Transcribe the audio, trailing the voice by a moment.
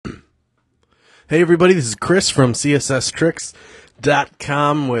Hey everybody, this is Chris from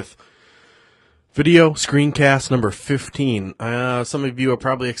CSSTricks.com with video screencast number 15. Some of you are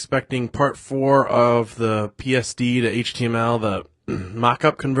probably expecting part 4 of the PSD to HTML, the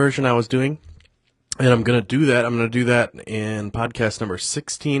mock-up conversion I was doing. And I'm going to do that. I'm going to do that in podcast number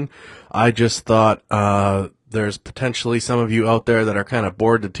 16. I just thought there's potentially some of you out there that are kind of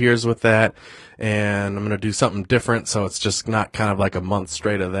bored to tears with that, and I'm going to do something different, so it's just not kind of like a month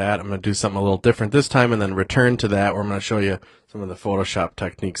straight of that. I'm going to do something a little different this time and then return to that, where I'm going to show you some of the Photoshop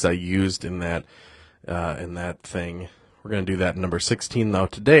techniques I used in that thing. We're going to do that in number 16, though.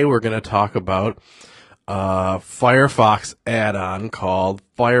 Today we're going to talk about a Firefox add-on called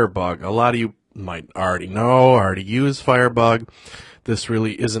Firebug. A lot of you might already use Firebug. This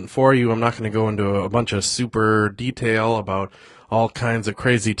really isn't for you. I'm not going to go into a bunch of super detail about all kinds of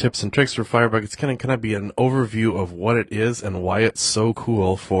crazy tips and tricks for Firebug. It's going to be an overview of what it is and why it's so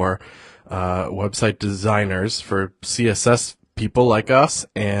cool for website designers, for CSS people like us,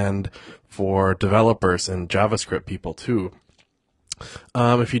 and for developers and JavaScript people too.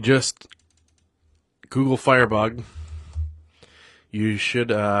 If you just Google Firebug, it should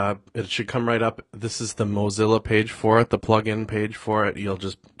come right up. This is the Mozilla page for it, the plugin page for it. You'll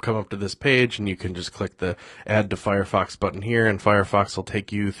just come up to this page and you can just click the Add to Firefox button here, and Firefox will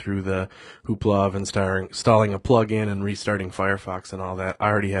take you through the hoopla of installing a plugin and restarting Firefox and all that. I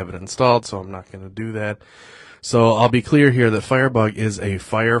already have it installed, so I'm not going to do that. So I'll be clear here that Firebug is a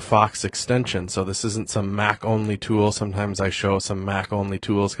Firefox extension, so this isn't some Mac-only tool. Sometimes I show some Mac-only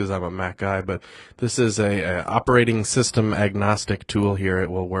tools because I'm a Mac guy, but this is a operating system agnostic tool here.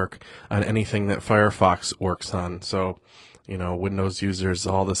 It will work on anything that Firefox works on. So, you know, Windows users,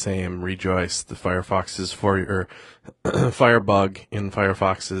 all the same, rejoice. The Firefox is for you, or Firebug in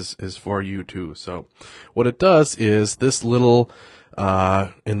Firefox is for you too. So what it does is this little,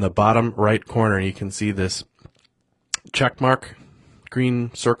 in the bottom right corner, you can see this check mark, green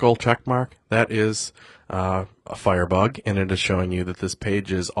circle check mark. That is a Firebug, and it is showing you that this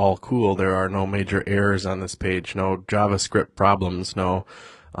page is all cool. There are no major errors on this page, no JavaScript problems, no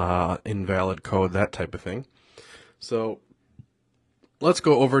invalid code, that type of thing. So let's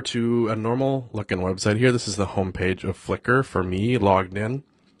go over to a normal looking website here. This is the home page of Flickr for me, logged in.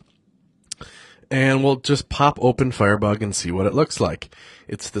 And we'll just pop open Firebug and see what it looks like.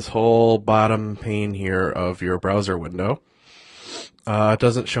 It's this whole bottom pane here of your browser window. It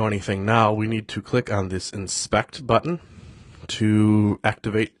doesn't show anything now. We need to click on this Inspect button to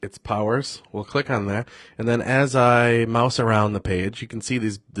activate its powers. We'll click on that. And then as I mouse around the page, you can see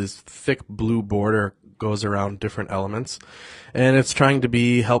this thick blue border goes around different elements, and it's trying to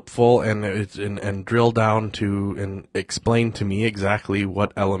be helpful and drill down to and explain to me exactly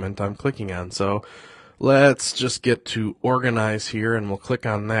what element I'm clicking on. So let's just get to organize here, and we'll click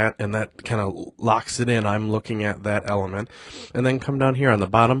on that, and that kind of locks it in. I'm looking at that element, and then come down here on the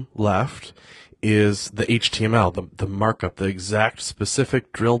bottom left is the HTML, the markup, the exact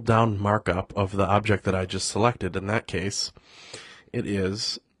specific drilled down markup of the object that I just selected. In that case, it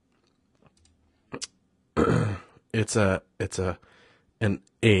is it's an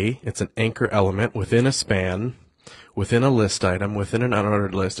anchor element within a span, within a list item, within an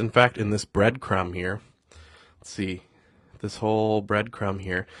unordered list. In fact, in this breadcrumb here, let's see, this whole breadcrumb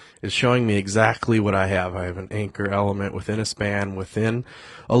here is showing me exactly what I have. I have an anchor element within a span, within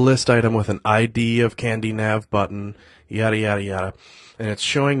a list item with an ID of candy nav button, yada yada yada, and it's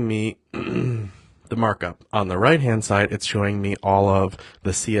showing me the markup. On the right hand side, it's showing me all of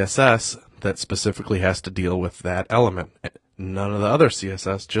the CSS that specifically has to deal with that element. None of the other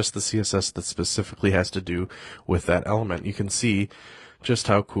CSS, just the CSS that specifically has to do with that element. You can see just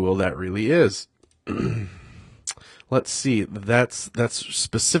how cool that really is. Let's see, that's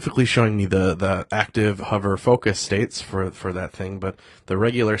specifically showing me the active hover focus states for that thing, but the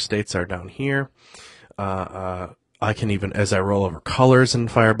regular states are down here. I can even, as I roll over colors in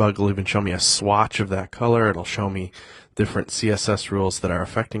Firebug, it'll even show me a swatch of that color. It'll show me different CSS rules that are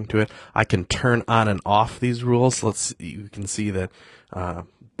affecting to it. I can turn on and off these rules. You can see that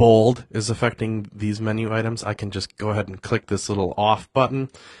bold is affecting these menu items. I can just go ahead and click this little off button,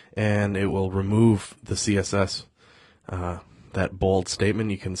 and it will remove the CSS, that bold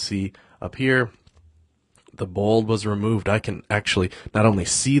statement. You can see up here, the bold was removed. I can actually not only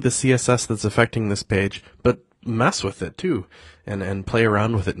see the CSS that's affecting this page, but mess with it too, and play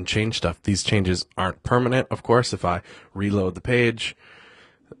around with it and change stuff. These changes aren't permanent, of course. If I reload the page,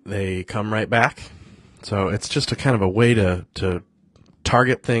 they come right back. So it's just a kind of a way to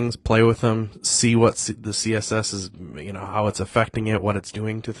target things, play with them, see what the CSS is, how it's affecting it, what it's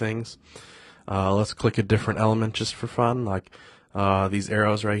doing to things. Let's click a different element just for fun, like these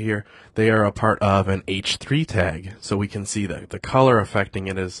arrows right here, they are a part of an H3 tag. So we can see that the color affecting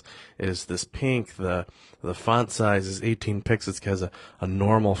it is this pink. The font size is 18 pixels because a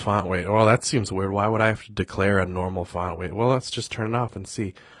normal font weight. Well, that seems weird. Why would I have to declare a normal font weight? Well, let's just turn it off and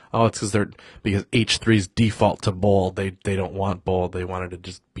see. Oh, it's because H3's default to bold. They don't want bold. They want it to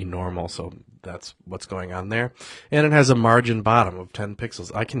just be normal. So that's what's going on there. And it has a margin bottom of 10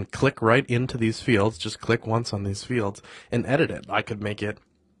 pixels. I can click right into these fields, just click once on these fields and edit it. I could make it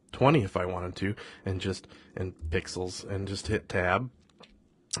 20 if I wanted to, and pixels, and just hit tab.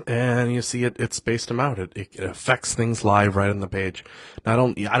 And you see it spaced them out. It affects things live right on the page. I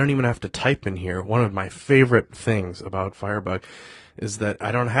don't even have to type in here. One of my favorite things about Firebug is that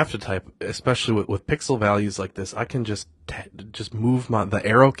I don't have to type, especially with pixel values like this. I can just move the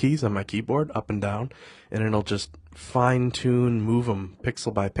arrow keys on my keyboard up and down, and it'll just fine-tune, move them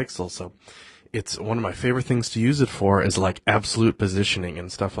pixel by pixel. So it's one of my favorite things to use it for is like absolute positioning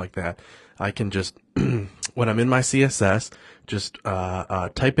and stuff like that. I can just, when I'm in my CSS, just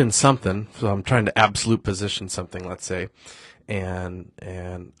type in something. So I'm trying to absolute position something, let's say, and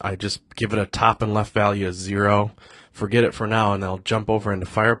I just give it a top and left value of 0. Forget it for now, and I'll jump over into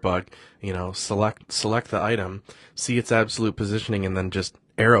Firebug, select the item, see its absolute positioning, and then just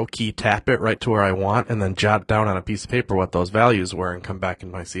arrow key tap it right to where I want, and then jot down on a piece of paper what those values were and come back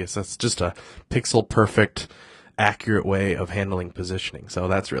in my CSS. It's just a pixel perfect, accurate way of handling positioning. So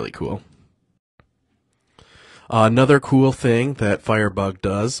that's really cool. Another cool thing that Firebug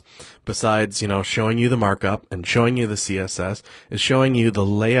does, besides, showing you the markup and showing you the CSS, is showing you the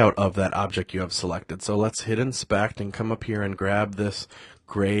layout of that object you have selected. So let's hit inspect and come up here and grab this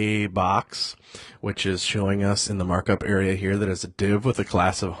gray box, which is showing us in the markup area here that is a div with a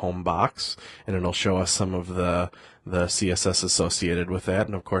class of home box, and it'll show us some of the CSS associated with that.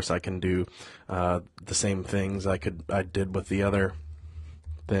 And of course I can do the same things I did with the other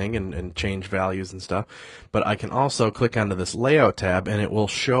thing and change values and stuff. But I can also click onto this layout tab, and it will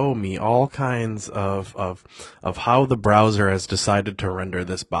show me all kinds of how the browser has decided to render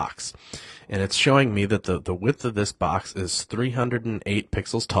this box. And it's showing me that the width of this box is 308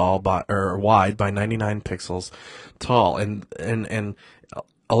 pixels tall or wide by 99 pixels tall, and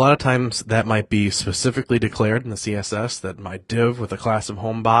a lot of times that might be specifically declared in the CSS that my div with a class of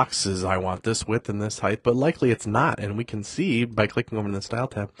home box is I want this width and this height, but likely it's not. And we can see by clicking over to the style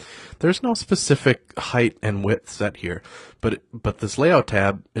tab, there's no specific height and width set here. But this layout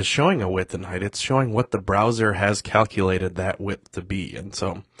tab is showing a width and height. It's showing what the browser has calculated that width to be. And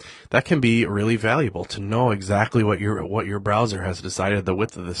so that can be really valuable to know exactly what your browser has decided the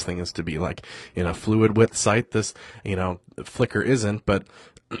width of this thing is to be. Like in a fluid width site, this, Flickr isn't, but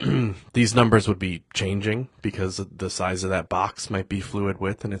these numbers would be changing because the size of that box might be fluid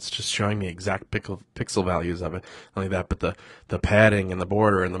width, and it's just showing me exact pixel values of it. Not only that, but the padding and the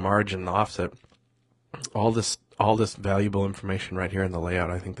border and the margin and the offset, all this valuable information right here in the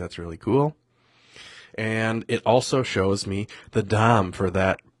layout. I think that's really cool. And it also shows me the DOM for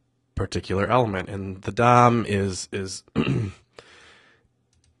that particular element, and the DOM is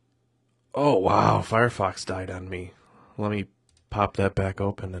oh wow, Firefox died on me. Let me pop that back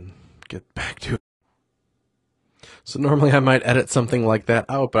open and get back to it. So normally I might edit something like that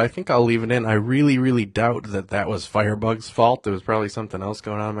out, but I think I'll leave it in. I really, really doubt that was Firebug's fault. There was probably something else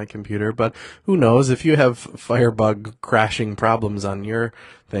going on my computer, but who knows? If you have Firebug crashing problems on your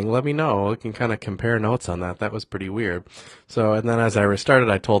thing, let me know. We can kind of compare notes on that. That was pretty weird. So, and then as I restarted,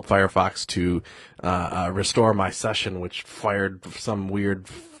 I told Firefox to restore my session, which fired some weird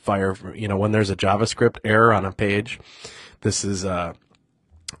when there's a JavaScript error on a page. This is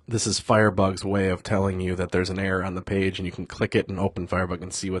Firebug's way of telling you that there's an error on the page, and you can click it and open Firebug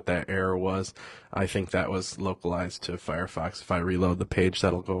and see what that error was. I think that was localized to Firefox. If I reload the page,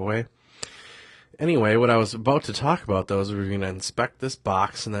 that'll go away. Anyway, what I was about to talk about, though, is we're going to inspect this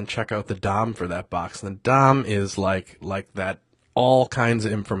box and then check out the DOM for that box. And the DOM is like that, all kinds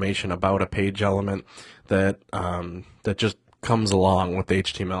of information about a page element that just comes along with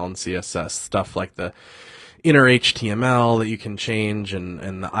HTML and CSS, stuff like the inner HTML that you can change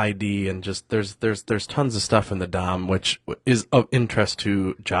and the ID, and just there's tons of stuff in the DOM which is of interest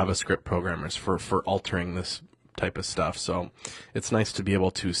to JavaScript programmers for altering this type of stuff. So it's nice to be able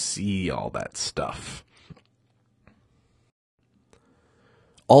to see all that stuff.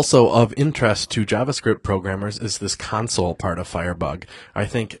 Also of interest to JavaScript programmers is this console part of Firebug. I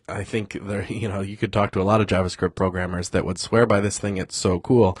think there, you could talk to a lot of JavaScript programmers that would swear by this thing. It's so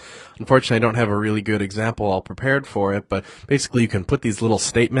cool. Unfortunately, I don't have a really good example all prepared for it, but basically you can put these little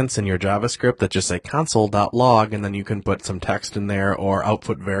statements in your JavaScript that just say console.log, and then you can put some text in there or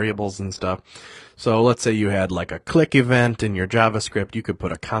output variables and stuff. So let's say you had like a click event in your JavaScript. You could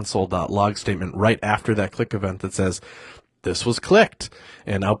put a console.log statement right after that click event that says, this was clicked,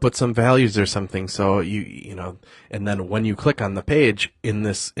 and output some values or something. So and then when you click on the page in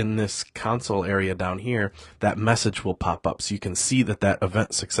this console area down here, that message will pop up, so you can see that that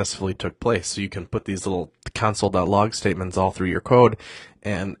event successfully took place. So you can put these little console.log statements all through your code,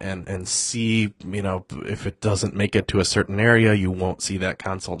 and see, if it doesn't make it to a certain area, you won't see that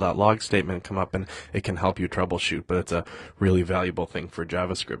console.log statement come up, and it can help you troubleshoot. But it's a really valuable thing for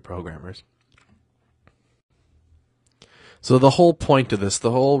JavaScript programmers. So the whole point of this, the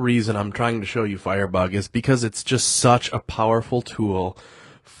whole reason I'm trying to show you Firebug is because it's just such a powerful tool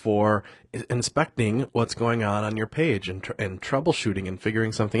for inspecting what's going on your page and troubleshooting and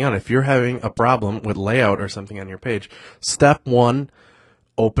figuring something out. If you're having a problem with layout or something on your page, step one,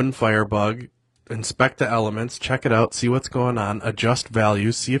 open Firebug, inspect the elements, check it out, see what's going on, adjust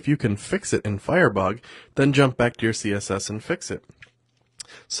values, see if you can fix it in Firebug, then jump back to your CSS and fix it.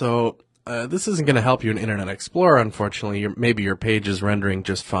 So this isn't going to help you in Internet Explorer, unfortunately. Maybe your page is rendering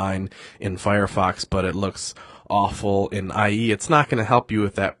just fine in Firefox, but it looks awful in IE. It's not going to help you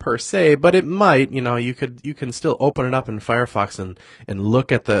with that per se, but it might. You can still open it up in Firefox and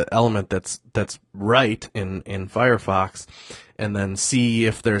look at the element that's right in Firefox, and then see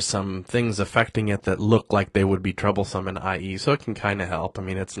if there's some things affecting it that look like they would be troublesome in IE. So it can kind of help. I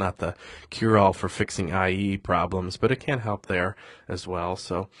mean, it's not the cure-all for fixing IE problems, but it can help there as well.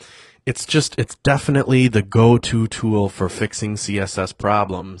 So it's definitely the go-to tool for fixing CSS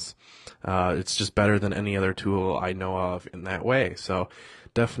problems. It's just better than any other tool I know of in that way. So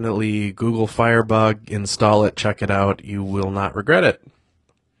definitely Google Firebug, install it, check it out. You will not regret it.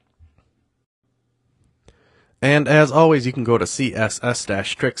 And as always, you can go to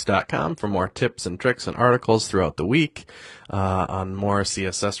css-tricks.com for more tips and tricks and articles throughout the week on more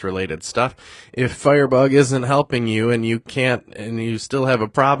CSS-related stuff. If Firebug isn't helping you and you still have a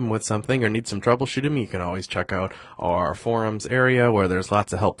problem with something or need some troubleshooting, you can always check out our forums area where there's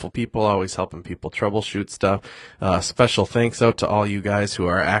lots of helpful people, always helping people troubleshoot stuff. Special thanks out to all you guys who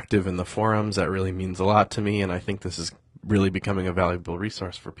are active in the forums. That really means a lot to me, and I think this is really becoming a valuable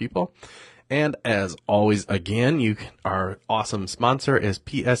resource for people. And as always, again, our awesome sponsor is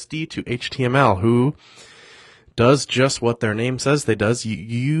PSD2HTML, who does just what their name says they does.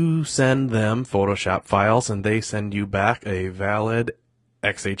 You send them Photoshop files, and they send you back a valid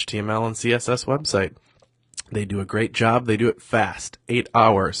XHTML and CSS website. They do a great job. They do it fast, 8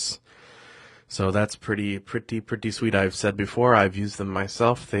 hours. So that's pretty sweet. I've said before, I've used them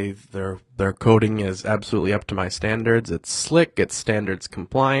myself. Their coding is absolutely up to my standards. It's slick, it's standards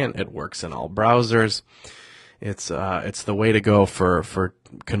compliant, it works in all browsers. It's the way to go for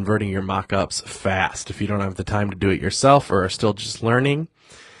converting your mock-ups fast. If you don't have the time to do it yourself or are still just learning,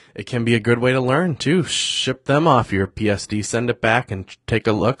 it can be a good way to learn too. Ship them off your PSD, send it back and take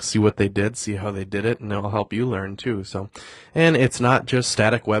a look, see what they did, see how they did it, and it'll help you learn too. So, and it's not just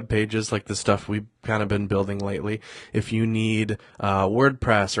static web pages like the stuff we've kind of been building lately. If you need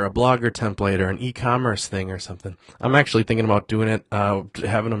WordPress or a Blogger template or an e-commerce thing or something, I'm actually thinking about doing it,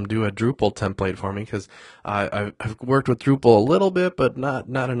 having them do a Drupal template for me, because I've worked with Drupal a little bit, but not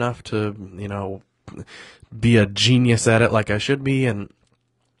enough to be a genius at it like I should be, and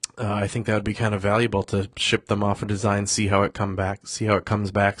I think that would be kind of valuable to ship them off a design, see how it comes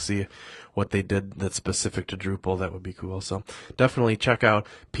back, see what they did that's specific to Drupal. That would be cool. So definitely check out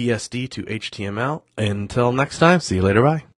PSD2HTML. Until next time, see you later, bye.